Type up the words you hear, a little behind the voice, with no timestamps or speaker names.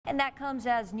And that comes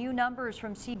as new numbers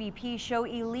from CBP show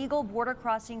illegal border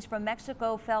crossings from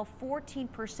Mexico fell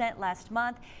 14% last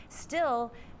month.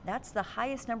 Still, that's the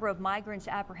highest number of migrants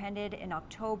apprehended in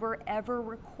October ever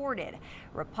recorded.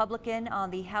 Republican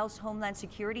on the House Homeland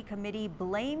Security Committee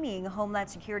blaming Homeland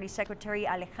Security Secretary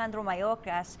Alejandro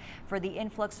Mayorkas for the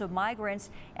influx of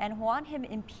migrants and want him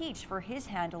impeached for his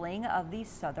handling of the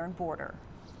southern border.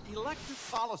 Elective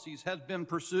policies have been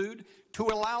pursued to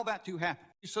allow that to happen,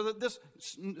 so that this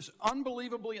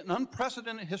unbelievably and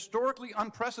unprecedented, historically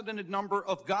unprecedented number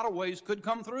of gotaways could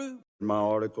come through. My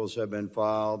articles have been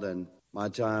filed and my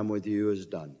time with you is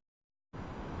done.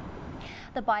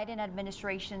 The Biden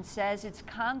administration says it's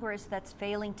Congress that's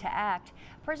failing to act.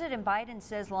 President Biden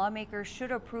says lawmakers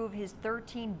should approve his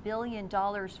 $13 billion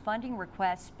funding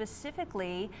request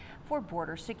specifically for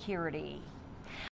border security.